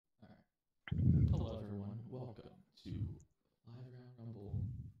to 5 round rumble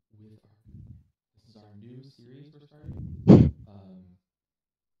with this is our new series we're starting.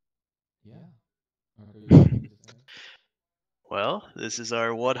 Yeah. Arco, you have anything to say? Well, this is our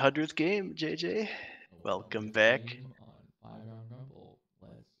 100th game, JJ. Welcome back. Game on 5 round rumble.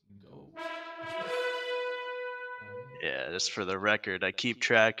 Let's go. Yeah, just for the record, I keep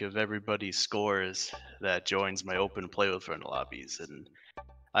track of everybody's scores that joins my open play with friend lobbies, and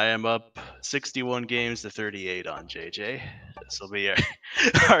I am up 61 games to 38 on JJ. This will be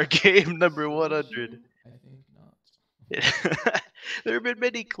our game number 100. I think not. There have been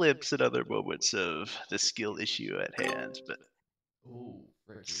many clips and other moments of the skill issue at hand, but Oh,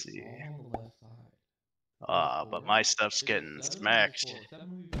 frick, let's it's see. all on the left side. But my stuff's Is it getting 7 or is it smacked. 4? 7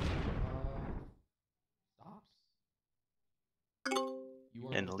 would be better. Stops? You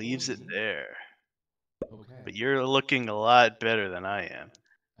are And before leaves it me? there. Okay. But you're looking a lot better than I am.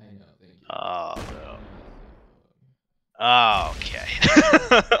 I know, thank you. Oh, I no. know that's Okay.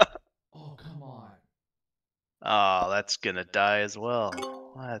 Oh, come on. Oh, that's gonna die as well.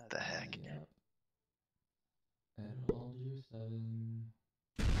 What the heck? Yep. And hold your 7.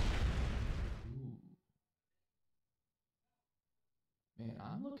 Ooh. Man,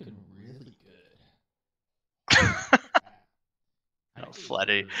 I'm looking really good.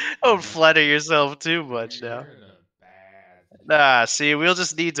 Don't flatter yourself too much now. You're in a bad situation. Nah, see, we'll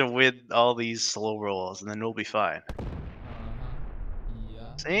just need to win all these slow rolls, and then we'll be fine.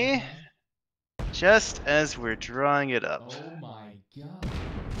 Yeah. See? Just as we're drawing it up. Oh my god.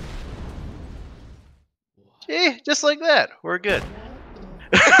 See? Just like that. We're good.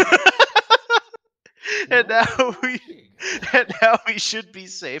 and now we should be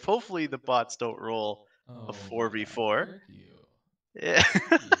safe. Hopefully the bots don't roll a 4v4. Yeah.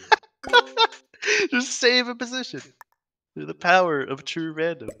 Just save a position through the power of true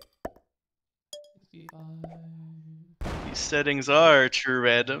random. These settings are true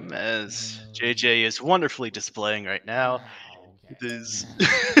random, as JJ is wonderfully displaying right now with his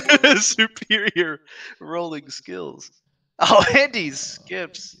superior rolling skills. Oh, and he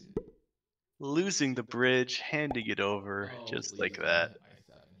skips, losing the bridge, handing it over just like that.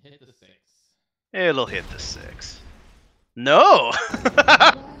 Hit the 6. It'll hit the 6. No!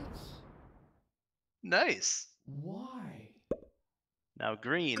 Nice. Why? Now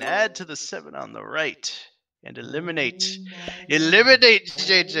green, add to the 7 on the right. And eliminate. Eliminate,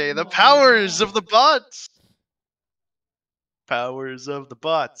 JJ! The powers of the bots! Powers of the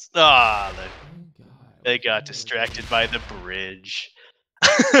bots. Ah, they got distracted by the bridge.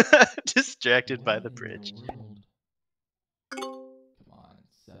 Distracted by the bridge. Come on,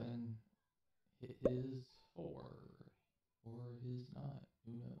 7. Hit his 4. Or his not.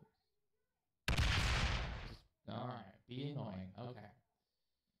 Who knows? Alright, be annoying. Okay.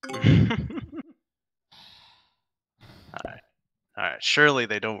 Alright, surely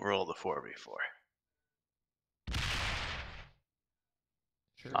they don't roll the 4v4.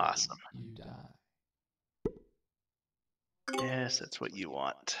 Awesome. You die. Yes, that's what you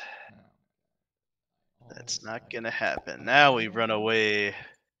want. That's not gonna happen. Now we run away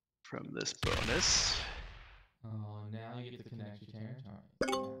from this bonus. Oh, now you get to connect your territory.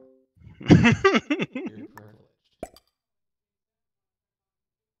 Yeah. You're privileged.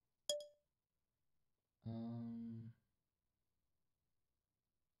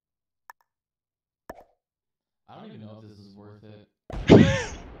 I don't even know if this is worth it.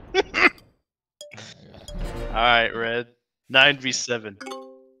 Alright, red. 9v7.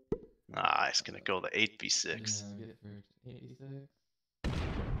 Ah, it's gonna go to 8v6.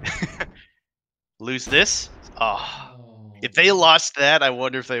 Lose this? Oh. If they lost that, I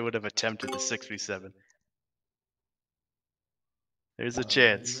wonder if they would have attempted the 6v7. There's a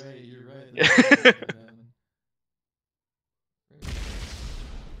chance. You're right.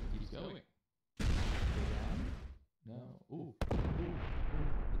 Keeps going. No. Ooh. Hit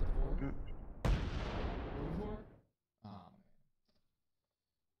the 4. 4v4?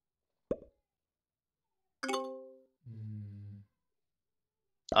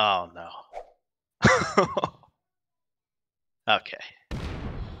 Oh no. Okay.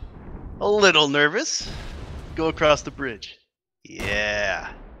 A little nervous. Go across the bridge.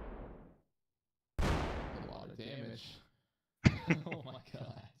 Yeah. A lot of damage. Oh my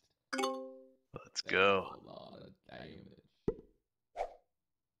god. Let's go. A lot of damage.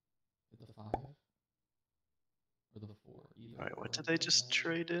 Hit the 5? Or the 4? Alright, what did they just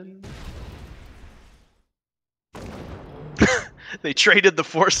trade in? They traded the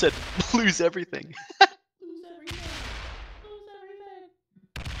 4 set, lose everything. Lose everything!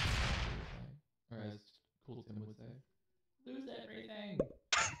 Or as Cool Tim would say, lose everything!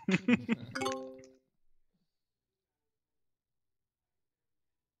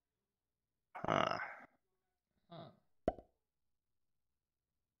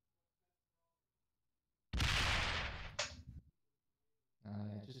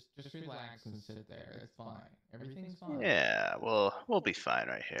 just relax and sit there. It's fine. Everything's fine. Yeah, we'll be fine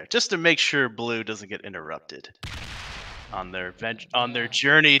right here. Just to make sure blue doesn't get interrupted on their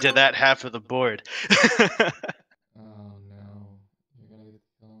journey to that half of the board. Oh no, you're gonna get the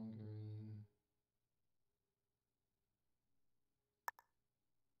killing green.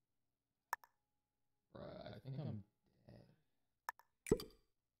 Bruh, I think I'm dead.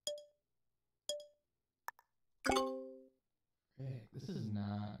 Frick, this is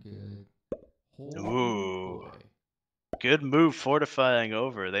not good. Ooh. Boy. Good move fortifying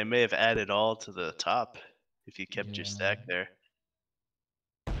over. They may have added all to the top if you kept your stack there.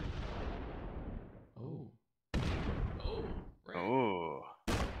 Oh. Oh. Frick. Oh.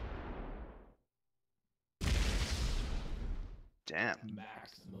 Damn.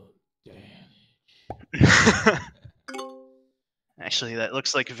 Maximum damage. Actually, that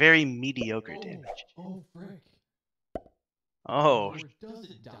looks like very mediocre damage. Oh, frick. Oh. Does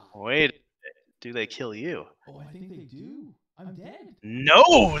it die? Wait. Do they kill you? Oh, I think they do. I'm dead.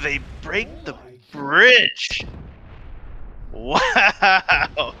 No, they break the bridge.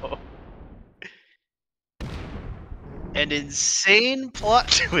 Wow. An insane plot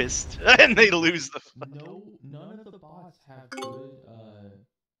twist, and they lose the fight. No, none of the bots have good,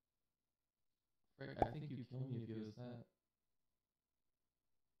 Frick, I think you'd kill me if it was that.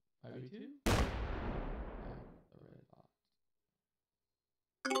 5v2? Yeah, the red bot.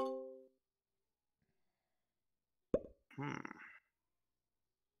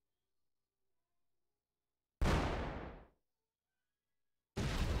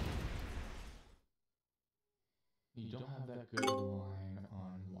 You don't have that good line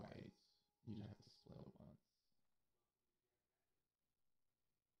on white. You'd have to split once.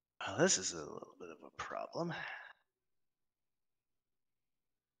 Oh, this is a little bit of a problem.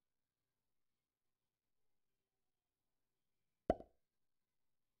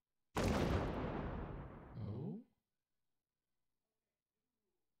 Oh?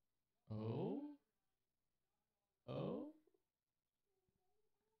 Oh? Oh?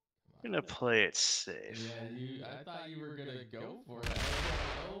 I'm gonna play it safe. Yeah, I thought you were gonna go for it.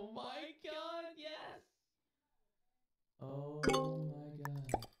 Oh my god, yes! Oh my god.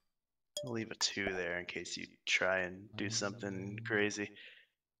 I'll leave a 2 there in case you try and do something crazy.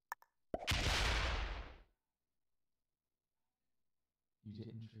 You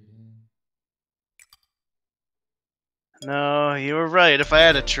didn't trade in. No, you were right. If I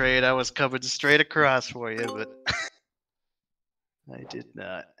had a trade, I was coming straight across for you, but I did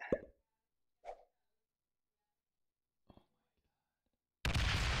not. I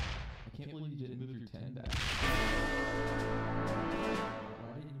can't believe you didn't move your 10 back.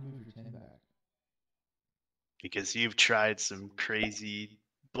 Why didn't you move your 10 back? Because you've tried some crazy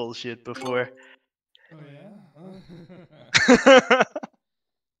bullshit before. Oh yeah? Oh,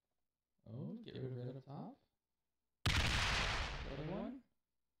 get rid of red up top. The other one?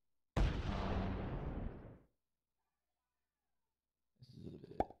 This is a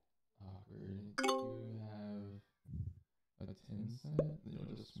bit awkward. You have a 10 set?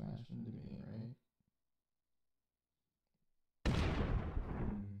 You'll just smash into me, right?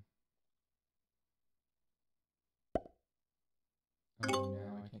 Oh,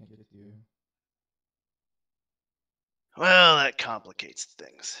 now I can't get you. Well, that complicates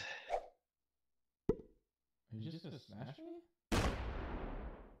things. Are you just gonna smash me?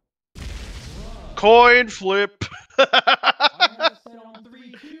 Coin flip! I have it set on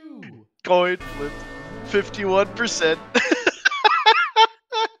 3-2! Coin flip. 51%.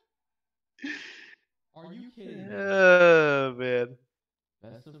 Are you kidding me? Oh, man.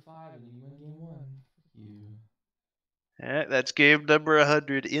 Best of 5 and you win game 1. You. Yeah, that's game number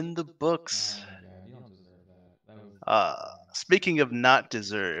 100 in the books. Oh my god, you don't deserve that. That was. Speaking of not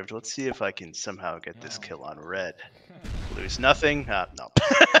deserved, let's see if I can somehow get this kill on red. Lose nothing? No.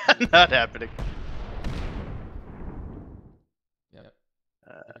 Not happening. Yep.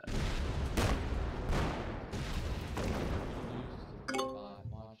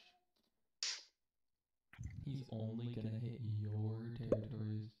 Watch. He's only gonna hit your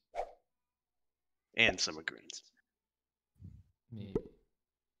territories. And some of greens. Maybe.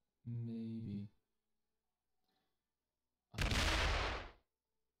 Maybe.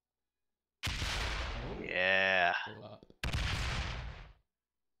 Yeah. Go up.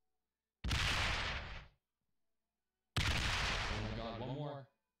 Oh my god, one more.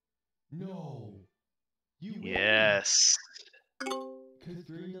 No. You win. Yes. Because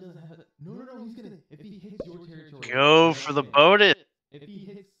green doesn't have it. No, he's gonna. If he hits your territory. Go for the bonus. If he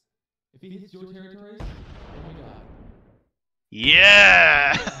hits your territories. Oh my god.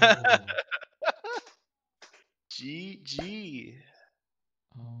 Yeah. GG.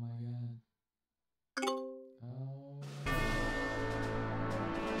 Oh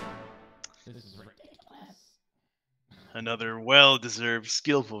Another well-deserved,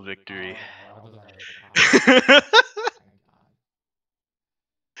 skillful victory.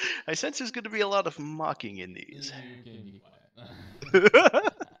 I sense there's going to be a lot of mocking in these. You can be quiet.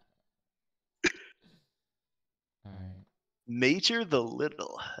 Alright. Major the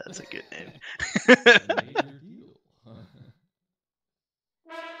Little. That's a good name. Major deal. Alright.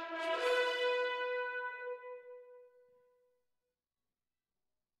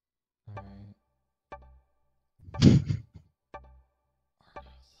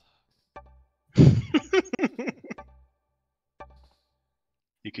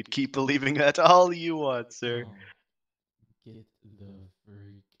 You could keep believing that all you want, sir. Get the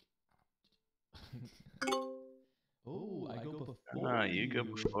freak out. Oh, I go before you go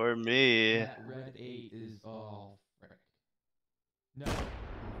before me. That red 8 is all frick. No.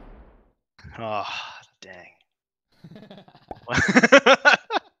 Oh, dang.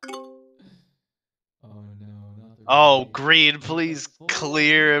 Oh no, not the Oh, red green, please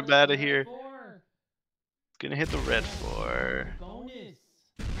clear him out of here. Four. Gonna hit the red 4. Bonus.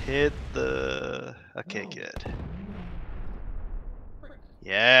 Hit the... Okay, No. good. No. Frick.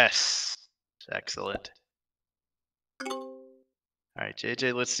 Yes. Excellent. Alright,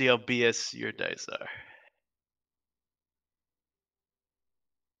 JJ, let's see how BS your dice are.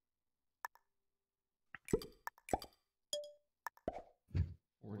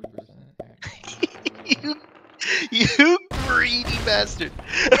 you greedy bastard.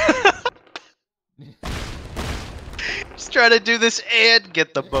 Just trying to do this and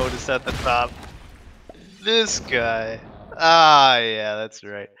get the bonus at the top. This guy. Ah, yeah, that's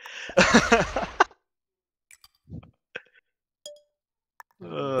right.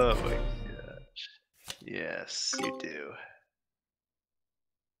 Oh my gosh. Yes, you do.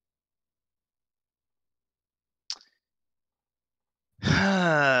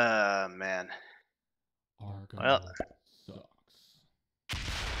 Ah, man. Arco Well. sucks.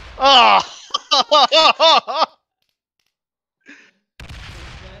 Oh!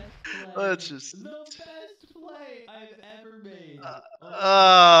 Let's just. The best play I've ever made. Oh my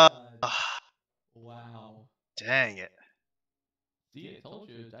god. Wow. Dang it. See, I told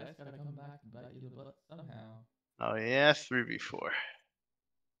you, dice gotta come back and bite you in the butt somehow. Oh yeah, 3v4.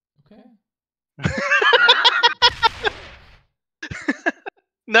 Okay.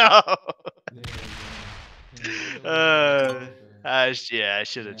 No. Yeah, I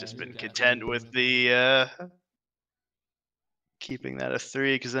should have just been content with the keeping that a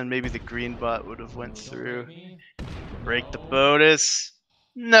 3, because then maybe the green bot would have went through. Break the bonus.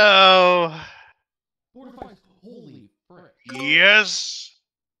 No. Holy frick. Yes.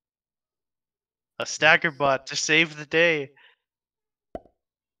 A stacker bot to save the day.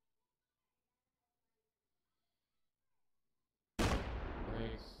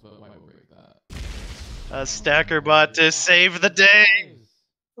 Breaks, but why would break that? A stacker bot to save the day.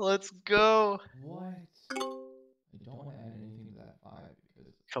 Let's go. What? I don't want to add anything to that 5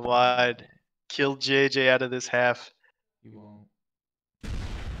 because. Come on. Kill JJ out of this half. You won't.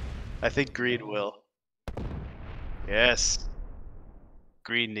 I think green will. Yes.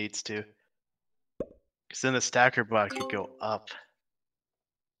 Green needs to. Because then the stacker bot could go up.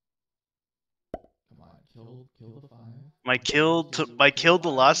 Come on, kill the 5. My kill to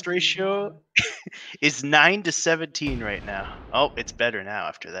lost ratio is 9 to 17 right now. Oh, it's better now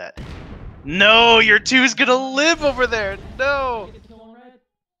after that. No, your 2's gonna live over there. No. I get a kill on red?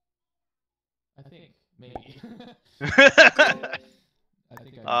 I think, maybe.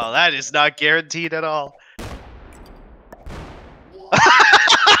 Oh, that is not guaranteed at all.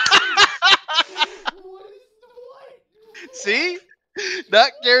 See?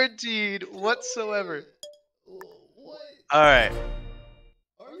 Not guaranteed whatsoever. What? Alright.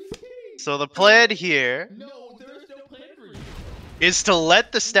 Are you kidding? So the plan here No, there's no plan for you. is to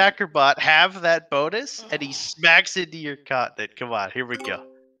let the stacker bot have that bonus and he smacks into your continent. Come on, here we go.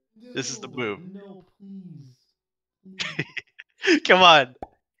 This is the move. No, please. Come on.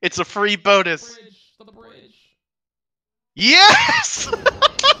 It's a free bonus. The bridge. Yes!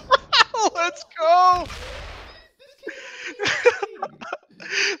 Let's go!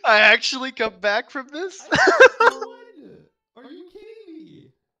 I actually come back from this? Are you kidding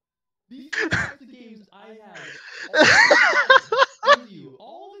me? These are the types of games I have with you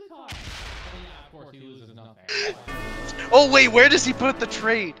all the time. And yeah, of course he loses nothing. Oh wait, where does he put the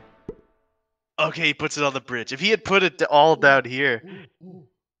trade? Okay, he puts it on the bridge. If he had put it all down here.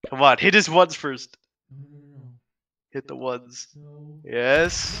 Come on, hit his ones first. No. Hit the ones. No.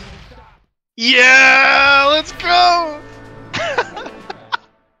 Yes. Yeah, let's go!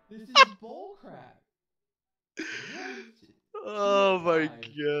 This is bullcrap. Oh my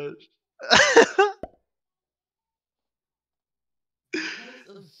gosh.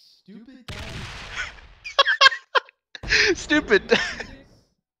 Stupid dice. Stupid. Did we get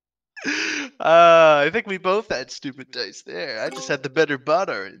six? I think we both had stupid dice there. I just had the better bot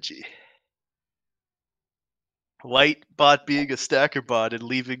RNG. White bot being a stacker bot and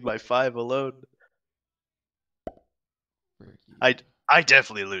leaving my 5 alone. Frick you. I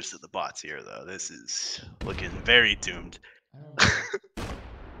definitely lose to the bots here, though. This is looking very doomed. I don't know.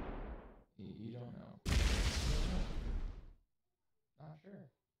 You don't know. You don't know. Not sure.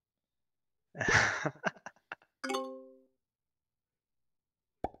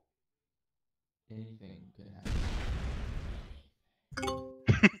 Anything could happen.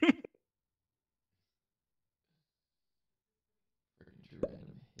 Freaking true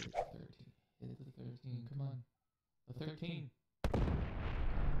random. Hit the 13. Hit the 13. Come on. The 13.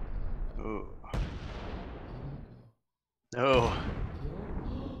 Ooh. Kill. No.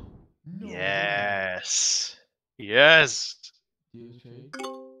 No. Yes. Yes. Do you have a trade?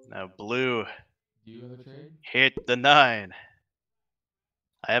 Now blue. Do you have a trade? Hit the 9.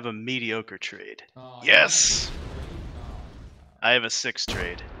 I have a mediocre trade. Oh, Yes! oh, I have a 6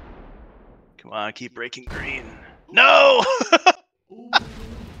 trade. Come on, keep breaking green. No!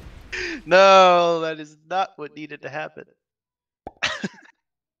 No, that is not what needed to happen. It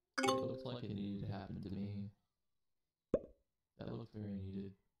looks like it needed to happen to me. That looks very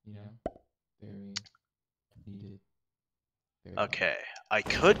needed, you know? Very needed. Very Okay, I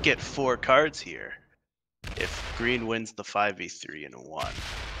could get 4 cards here if green wins the 5v3 in 1.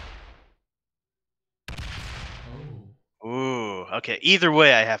 Oh. Ooh, okay, either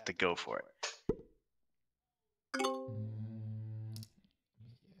way I have to go for it. Yeah.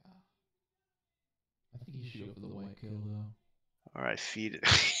 I think you should go for the white kill, though. Alright, feed it.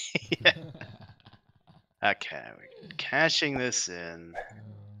 Yeah. Okay, we're cashing this in.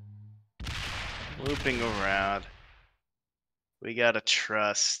 Looping around. We gotta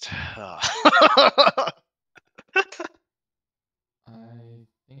trust. Oh. I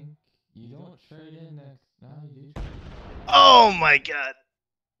think you don't trade in next. No, you do. Oh my god.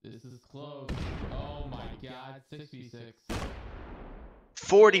 This is close. Oh my god, 6v6.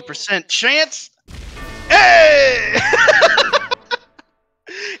 40% chance. Hey!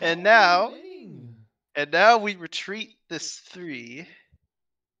 and now we retreat this 3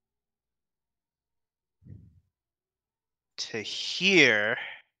 to here.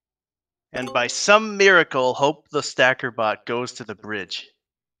 And by some miracle, hope the stacker bot goes to the bridge.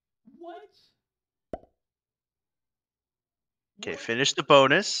 What? Okay, finish the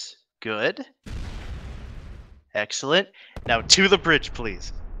bonus. Good. Excellent. Now to the bridge,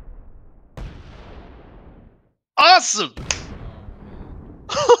 please. Awesome!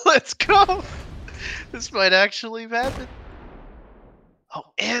 Let's go! This might actually happen.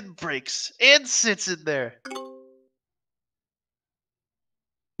 Oh, and breaks. And sits in there.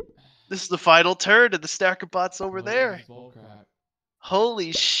 This is the final turn, and the stacker bot's over there.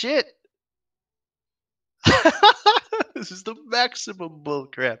 Holy shit! This is the maximum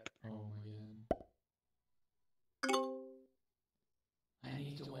bullcrap. Oh my god. I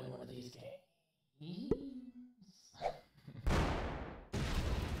need to win one of these games. I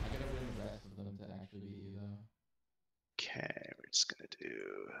gotta win the rest of them to actually beat you, though. Okay, we're just gonna do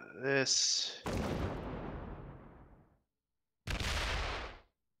this.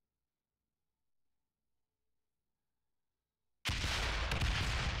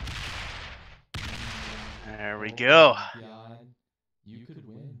 There we go. God, you could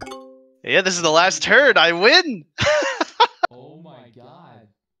win. Yeah, this is the last turn. I win. Oh my god,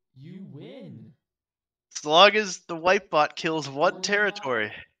 you win. As long as the white bot kills 1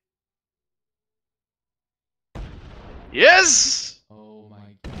 territory. Yes! Oh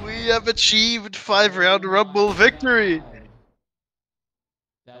my god. We have achieved 5-round Rumble victory. God.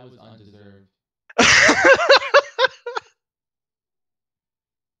 That was undeserved.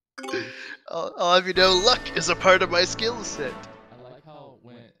 I'll have you know, luck is a part of my skill set. I like how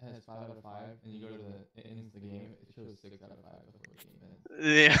when it has 5 out of 5 and you go to the ends of the game, it shows 6 out of 5 before the game ends.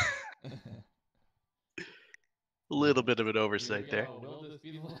 Yeah. A little bit of an oversight there. Will this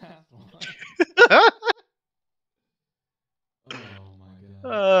be the last one? Oh my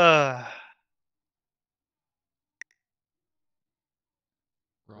god.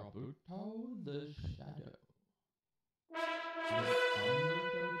 Rabuto the Shadow.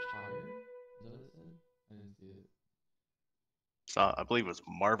 Undertow Chire? Is that what it said? I didn't see it. I believe it was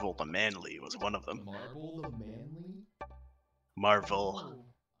Marvel the Manly was one of them. Marvel the Manly? Marvel. Oh,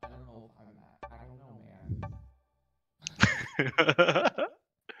 I don't know if I'm that. I don't know, man.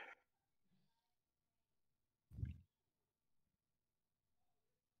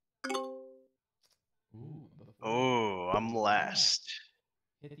 Ooh, Oh, I'm last.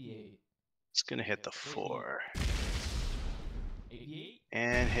 Hit the 8. It's gonna hit the 4. 88?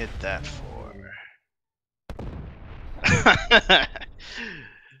 And hit that 4.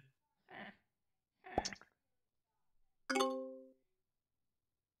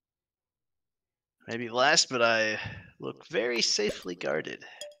 Maybe last, but I look very safely guarded.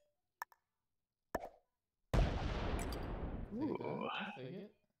 Ooh. I'll take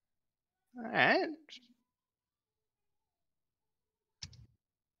it. Alright.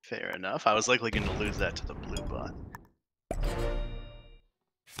 Fair enough. I was likely going to lose that to the blue bot.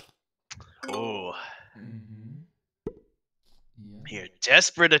 Oh. Yeah. Here,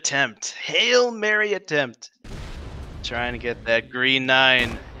 desperate attempt. Hail Mary attempt. Trying to get that green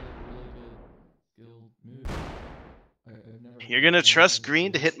 9. You're going to trust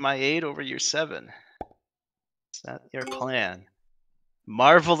green to hit my 8 over your 7. Is that your plan?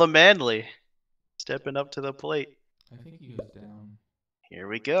 Marvel the Manly. Stepping up to the plate. I think he goes down. Here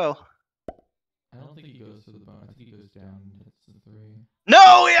we go. I don't think he goes to the bone. I think he goes down and hits the 3.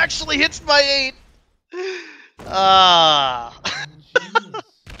 No, he actually hits my 8. Ah.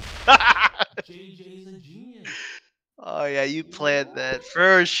 Genius. JJ's a genius. Oh yeah, you planned that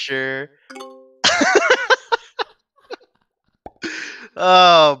for sure.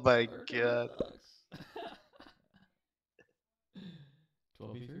 Oh my god.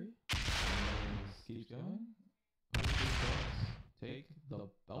 12v3. Keeps going. Take the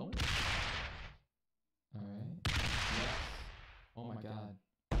bone. Alright. Yes. Oh my god.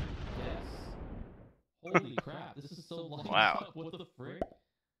 Yes. Holy crap, this is so lined Wow. up. What the frick?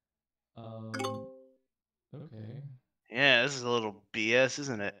 Okay. Yeah, this is a little BS,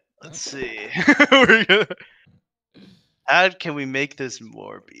 isn't it? Let's see. We're gonna... How can we make this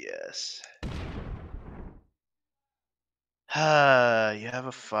more BS? You have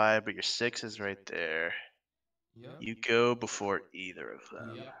a 5, but your 6 is right there. Yep. You go before either of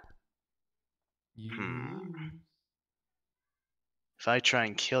them. Yep. You lose. If I try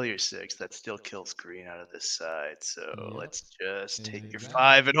and kill your 6, that still kills green out of this side. So Yep. let's just take your Exactly.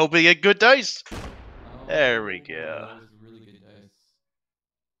 5 and hope we get good dice. Oh, There we boy, go. that was really good dice.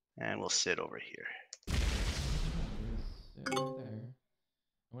 And we'll sit over here. Sit right there.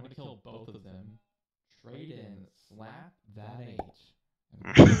 I want to kill both of them. Trade in. Slap that H.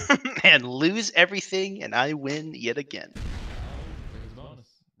 And lose everything, and I win yet again. There's a bonus.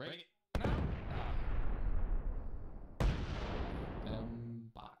 Break it. No.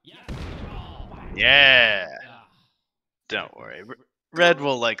 Yes. Yeah. Don't worry. Red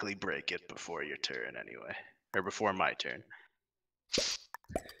will likely break it before your turn anyway. Or before my turn.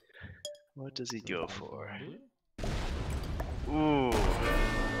 What does he go for? Ooh.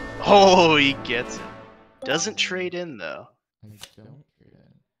 Oh, he gets it. Doesn't trade in, though. I don't trade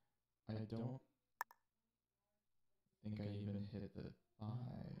in. I don't think I even hit the 5.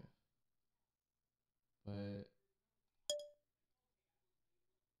 But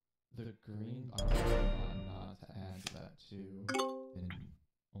the green button not to add to that 2 and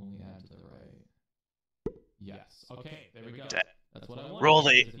only add to the right. Yes. Okay, there we go. That's what I want. Roll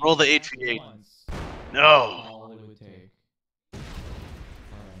the 8 for 8. No. All it would take.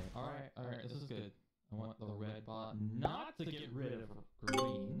 Alright. This is good. I want the red bot not to get rid of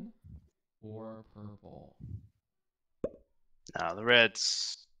green or purple. No, the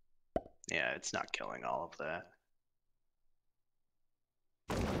red's... Yeah, it's not killing all of that.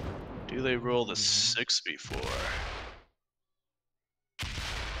 Do they roll the 6 before?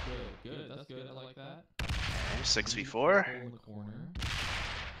 Good. That's good. I like that. Okay, 6v4. In the corner.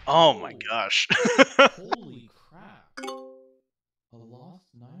 Oh my gosh. Holy crap. A lost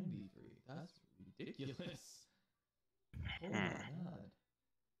 93. That's ridiculous. Oh my god.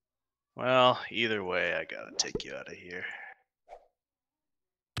 Well, either way, I gotta take you out of here.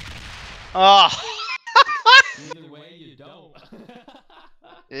 Oh! Either way, you don't.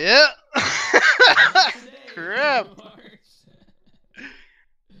 Yeah. Crap.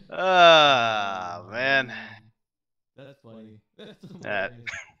 Ah, man. That's funny. That's That.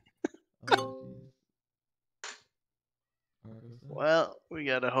 Well, we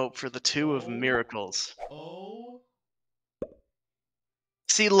gotta hope for the 2 of miracles. Oh.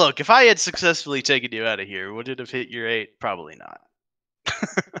 See, look, if I had successfully taken you out of here, would it have hit your 8? Probably not.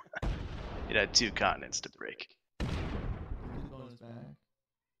 It had 2 continents to break. Bonus back.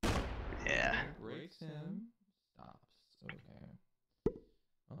 Yeah. Breaks him. Stops. Okay.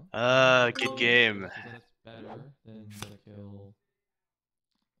 Well, good game. That's better than the kill.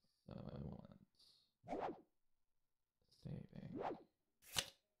 So I want saving.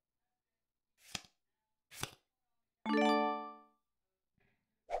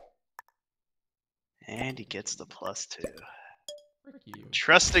 And he gets the +2. Frick you.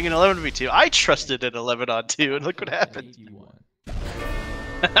 Trusting an 11v2. I trusted an 11 on 2, and look what happened. I think you won.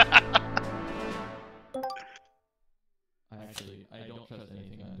 I don't trust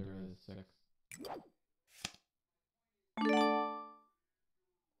anything under a 6.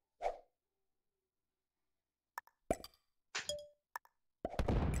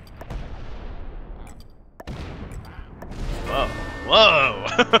 Whoa. Whoa!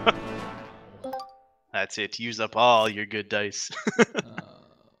 That's it. Use up all your good dice. I'll take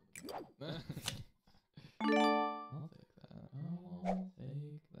that. I'll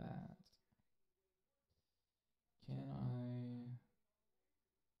take that. Can I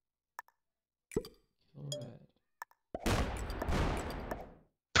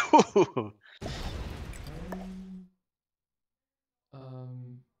kill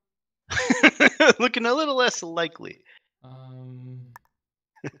red? Looking a little less likely. I'm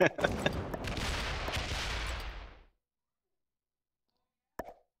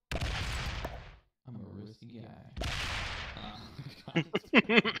a risky guy.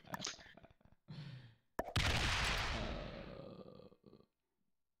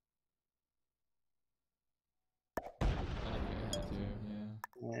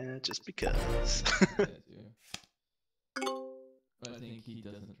 Yeah, just because. But I think he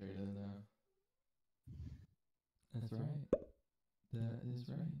doesn't trade it though. That's right. That is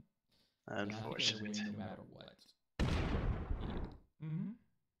right. Unfortunate. No matter what. Mm-hmm.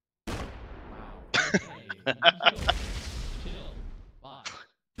 Wow. Okay. Chill. Bye.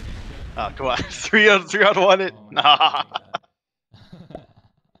 Oh, come on. 3 on 1 it. Nah.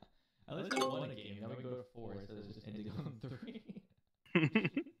 At least I won a game. Now we go to 4 instead of just ending on 3.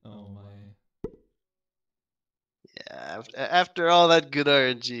 Oh my. Yeah, after all that good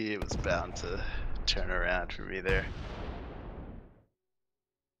RNG, it was bound to turn around for me there.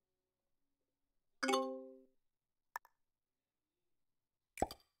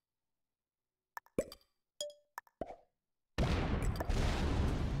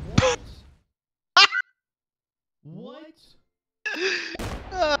 What?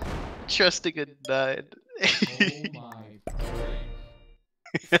 Trusting a 9. Oh my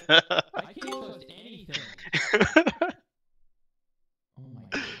frick. I can't trust anything. Oh my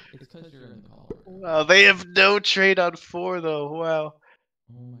god. It's because you're in the collar. Wow, they have no trade on 4 though. Wow.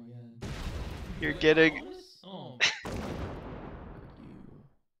 Oh my god. You're getting. Oh.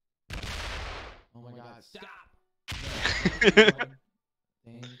 Oh my god. Stop.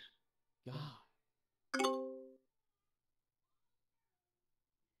 Thank God.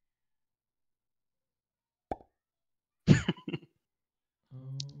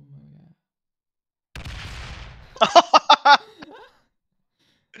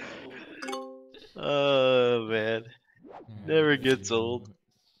 Oh man. Never gets old.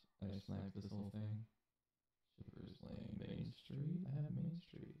 I sniped this whole thing. Shippers laying Main Street. I have Main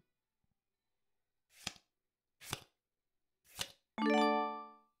Street.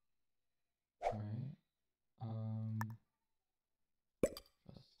 Alright.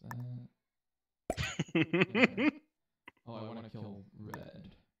 Trust that. Okay. Oh, I want to kill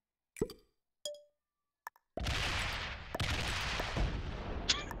red.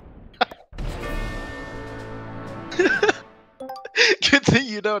 Good thing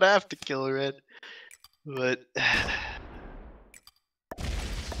you don't have to kill red. But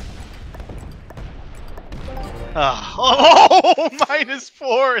oh,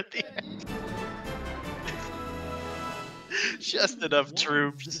 -4 at the end. Just enough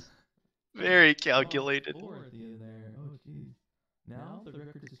troops. Very calculated. Oh, at the end there. Oh, jeez. Now the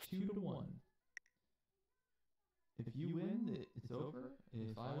record is 2-1. If you win, it's over.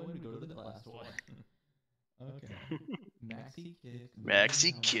 If I win, we go to the last one. Okay. Maxi kicks.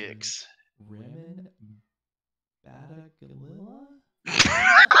 Maxi kicks. Remen Badagalila?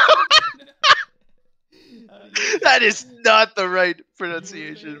 That is not the right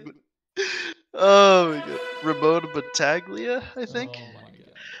pronunciation. But... Oh my god. Ramona Battaglia, I think. Oh my god.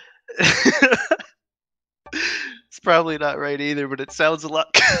 It's probably not right either, but it sounds a lot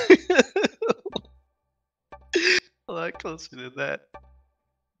a lot closer to that.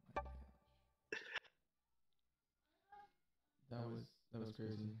 That was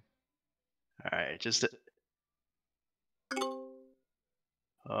crazy. Alright, just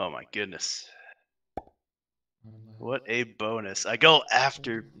oh my goodness. What a bonus. I go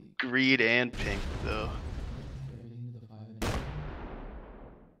after green and pink though.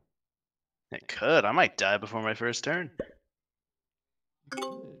 It could. I might die before my first turn.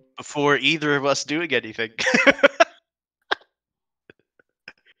 Before either of us doing anything.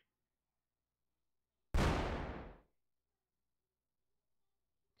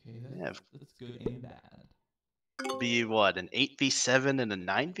 Okay, that's good and bad. be what, an 8v7 and a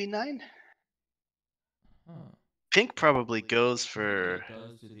 9v9? Huh. Pink probably goes I think for it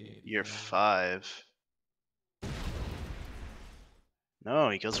does do the 8 your side. 5. No,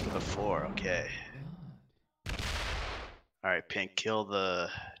 he goes for the 4. Oh Okay. my god. Alright, Pink, kill the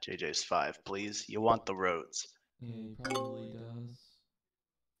JJ's 5, please. You want the roads. Yeah, he probably does.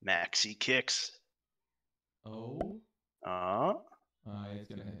 Maxi kicks. Oh? It's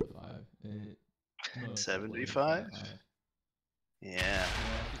gonna hit the 5. It most definitely hits 7v5? that 5. Yeah. Yeah,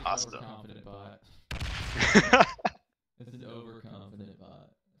 it's just Awesome. overconfident bot. It's an overconfident bot,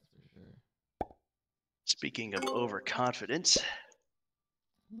 that's for sure. Speaking of overconfidence.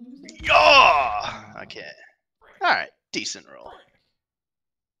 Lose it? Yeah! Okay. Alright, decent roll.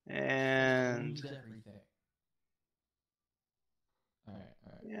 And Lose everything. Alright.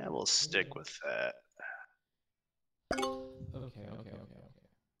 yeah, we'll stick with that. Okay.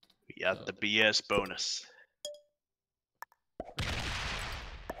 We got the BS bonus.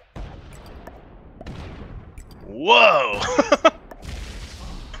 Whoa!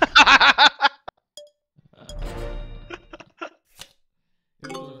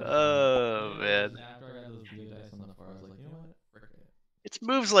 Oh man. After I got those blue dice on the floor, I was like, you know what? Frick it. It's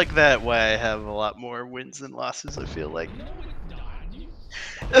moves like that why I have a lot more wins than losses, I feel like. No, it's not.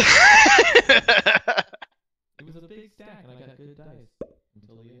 It was a big stack, and I got good dice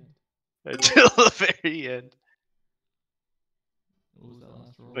until the end. Until the very end. What was that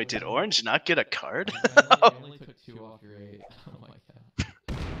last roll? Wait, did Orange not get a card? I only took 2 off your 8. Oh my god.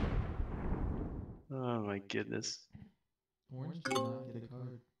 Oh my goodness. Orange did not get a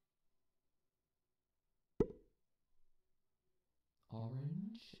card.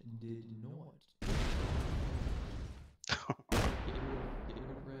 Orange did not. Get rid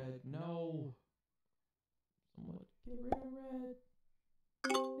of red. No. Someone get rid of red.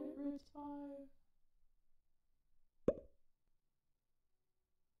 Get rid of 5.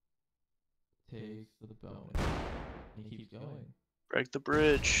 Takes the bonus. He keeps going. Break the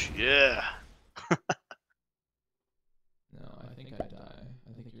bridge. Yeah. No, I think I die. I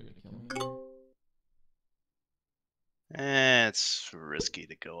think you're gonna kill me It's risky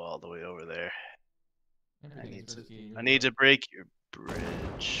to go all the way over there. here. I need to break your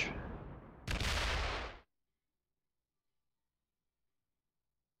bridge.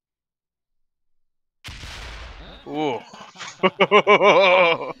 Ooh.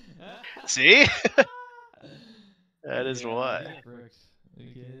 See? That is why.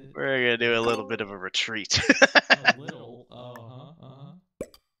 We're gonna do a little bit of a retreat. A little?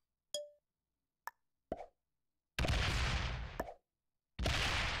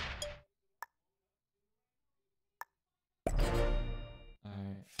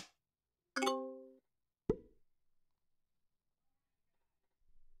 Alright.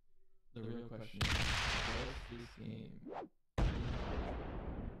 The real question is, does this game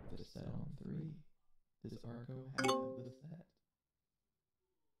the set on 3? Does Arco have the set?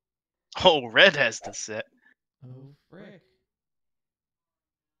 Oh, red has the set. Oh, frick.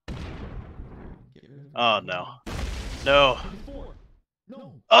 Oh, no. No.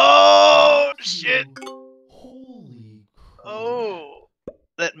 No. Oh, shit. Holy crap. Oh.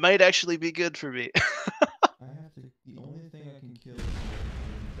 That might actually be good for me. I have to. The only thing I can kill is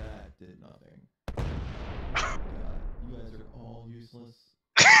that did nothing. Oh my god. You guys are all useless.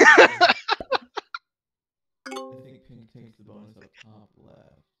 I think Pink takes the bonus up top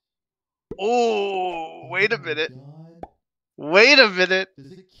left. Oh, wait a minute. God. Wait a minute.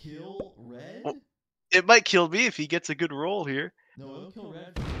 Does it kill red? Well, it might kill me if he gets a good roll here. No, it'll kill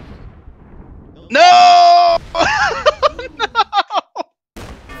red. No!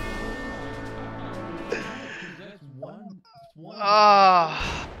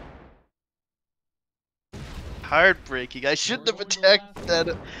 Ah. Heartbreaking. I shouldn't have attacked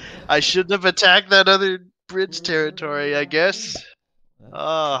that. I shouldn't have attacked that other bridge territory, I guess.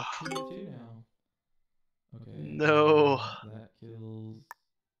 Ah. No. That kills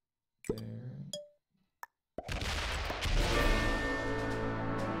there.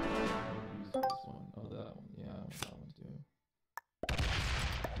 This one. Oh, that one. Yeah, I want that one too.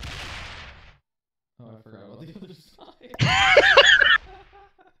 Oh, I forgot about the other side.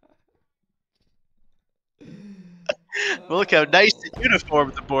 Look how nice and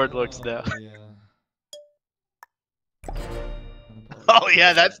uniform the board looks now. Yeah. Oh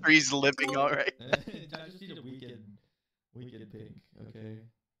yeah, that 3's living alright. I just need a weekend pink, okay?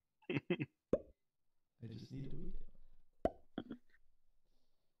 I just need a weekend.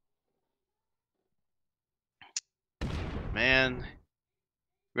 Man,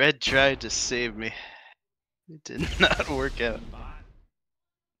 red tried to save me. It did not work out.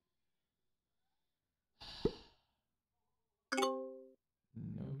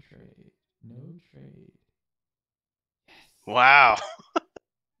 Wow.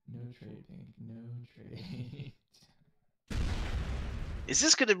 No trade, Pink. No trade. Is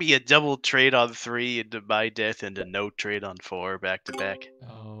this gonna be a double trade on 3 into my death and a no trade on 4 back to back?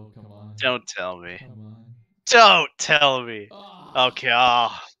 Oh, come on. Don't tell me. Come on. Don't tell me. Oh, Okay,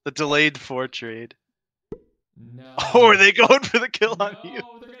 the delayed 4 trade. no. Or are they going for the kill on you?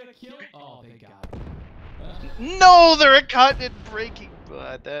 No, they're gonna kill. Oh, thank God. No, they're a continent breaking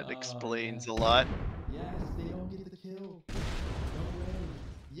bot. That explains a lot. Yes, they don't get the kill. No way.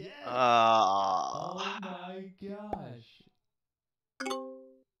 Yes. Oh Ah. my gosh.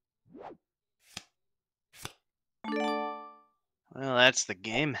 Well, that's the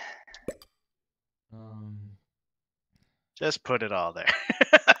game. Just put it all there.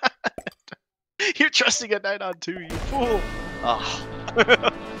 You're trusting a knight on 2, you fool. Oh.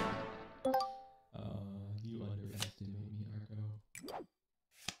 You underestimate me, Arco.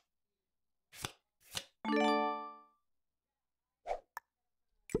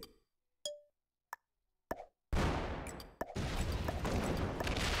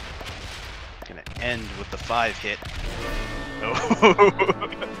 Gonna end with the 5 hit. Oh.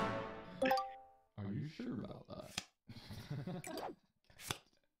 Are you sure about that?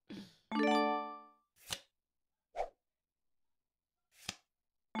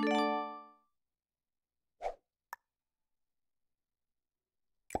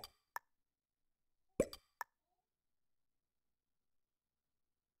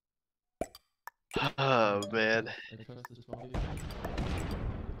 Oh man. I trust this 12. Oh,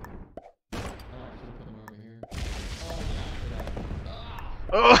 I should put him over here. Oh, yeah,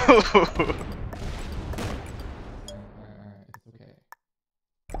 Oh. Alright, it's okay.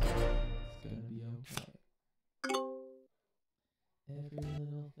 It's gonna be okay. Every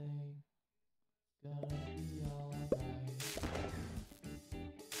little thing gonna be alright.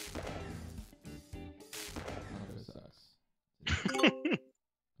 Arco sucks.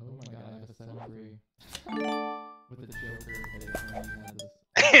 Oh my god, I have a 7-3. With the Joker hitting when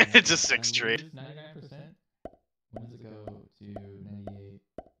he has this. It's a 6 trade. 99%? When does it go to 98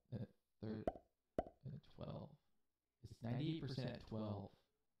 at 12? It's 98% at 12.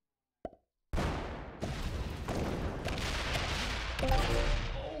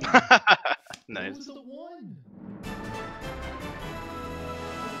 Nice. That was the one!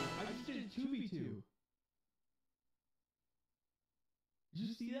 I just did a 2v2. Did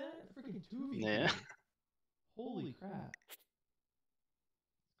you see that? Freaking 2v2. Yeah. Holy crap.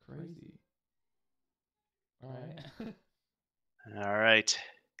 Crazy. Alright. Alright.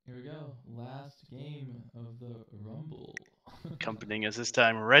 Here we go. Last game of the Rumble. Accompanying us this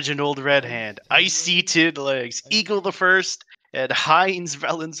time, Reginald Redhand, Icy Tin Legs, Eagle the First, and Heinz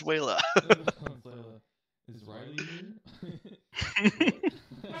Valenzuela. Is Riley here?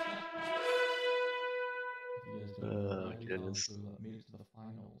 Oh, goodness. Made it to the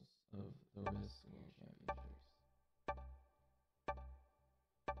finals of the Risk World Championships.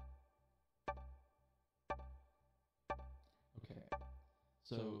 Okay,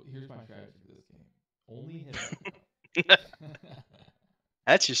 so here's my strategy for this game. Only hit Arco.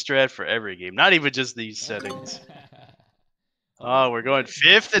 That's your strat for every game, not even just these settings. Oh, we're going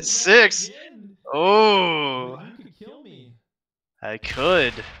 5th and 6th. Oh. You could kill me. I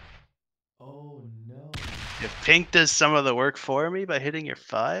could. Oh no. If Pink does some of the work for me by hitting your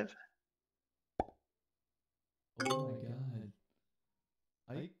 5. Oh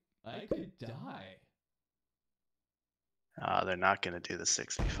my god. I could die. Oh, they're not going to do the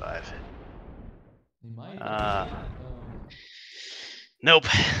 6v5. They might. Nope.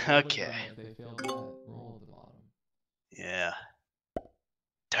 Okay. They failed that roll at the bottom. Yeah.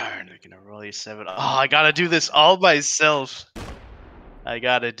 Darn, they're going to roll you 7. Oh, I got to do this all myself. I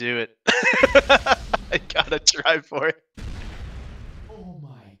got to do it. I got to try for it. Oh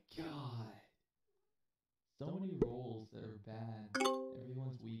my god. So many rolls that are bad.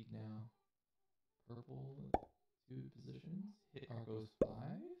 Everyone's weak now. Purple, 2 positions. Hit Arco's 5.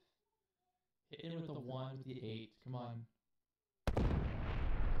 Hit in with the 1 with the 8. Come on.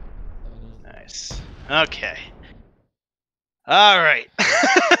 Nice. Okay. All right.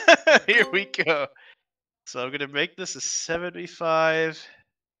 Here we go. So I'm going to make this a 7v5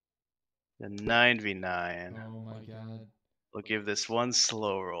 and 9v9. Oh my god. We'll give this one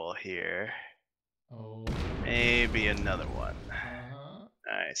slow roll here. Oh. Maybe another one. Uh-huh.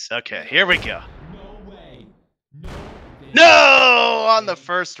 Nice. Okay, here we go. No way. No! On the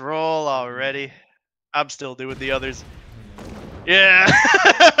first roll already. I'm still doing the others. Yeah.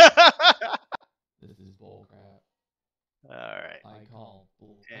 This is bull crap. Alright. I call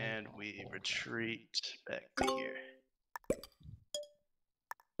bull. And we retreat back to here.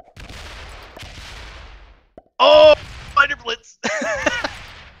 Oh! 100%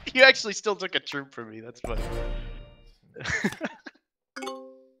 You actually still took a troop from me. That's funny. Gosh,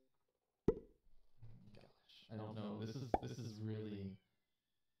 I don't know. This is really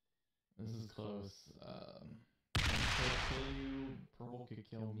close. Could kill you. Purple could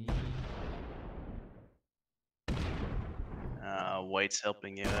kill me. White's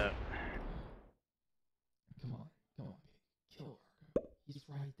helping you out. Come on, kill Arco. He's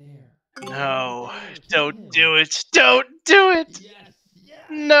right there. No, Right there. don't Kill him. do it. Don't do it. Yes.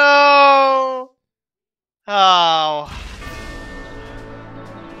 No. Oh.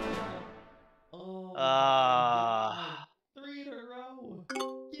 Oh my God. 3 in a row.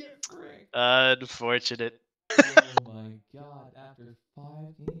 Get fricked. Unfortunate. Oh my God. After 5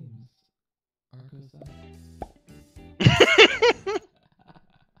 games, Arco sucks.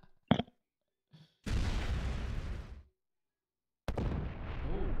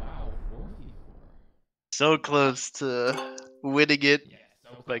 Oh wow, 4v4. So close to winning it Yeah, so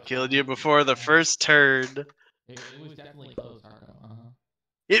close. by killing you before the first turn. It was definitely close, Arco.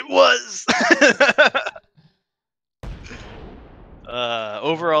 It was.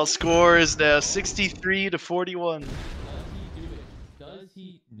 Overall score is now 63 to 41. Does he do it? Does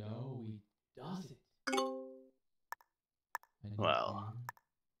he? No, he doesn't. Well,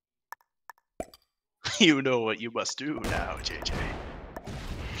 you know what you must do now, JJ.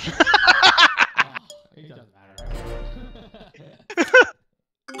 It doesn't matter.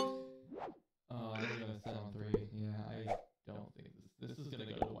 Oh, I'm gonna set on 3. Yeah, I don't think this is gonna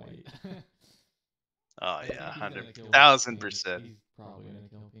go to white. Oh yeah, 100,000%. He's probably gonna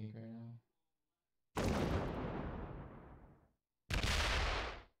kill pink right now.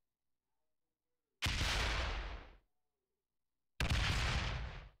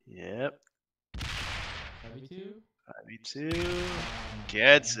 Yep. 5v2? 5v2.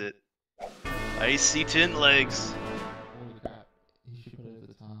 Gets it. Icy tin legs. Holy crap. He should put it at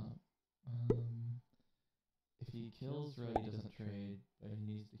the top. If he kills red, he doesn't trade, but he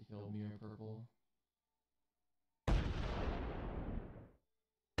needs to kill mirror purple.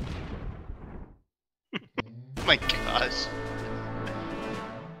 Okay. Oh my gosh.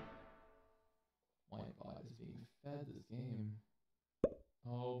 White bot is being fed this game.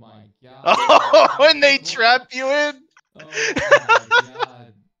 Oh my God. Oh, when they trap you in. Oh my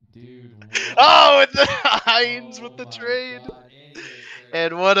God, dude. What? Oh, and the Hines with the trade. God.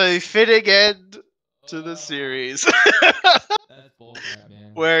 And what a fitting end to the series. That's bullcrap,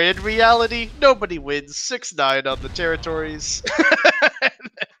 man. Where in reality, nobody wins 6-9 on the territories.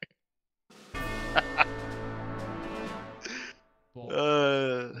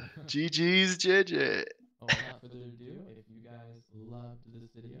 GG's JJ. Oh, without further ado, if you guys loved this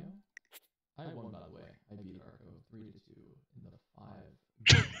video, I won, by the way. I beat Arco 3-2 in the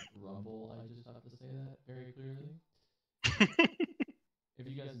 5 rumble. I just have to say that very clearly. If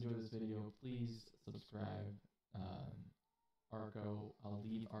you guys enjoyed this video, please subscribe. Arco, I'll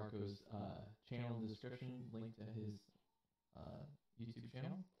leave Arco's channel in the description, link to his YouTube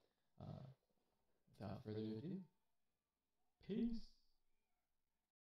channel. Without further ado, peace.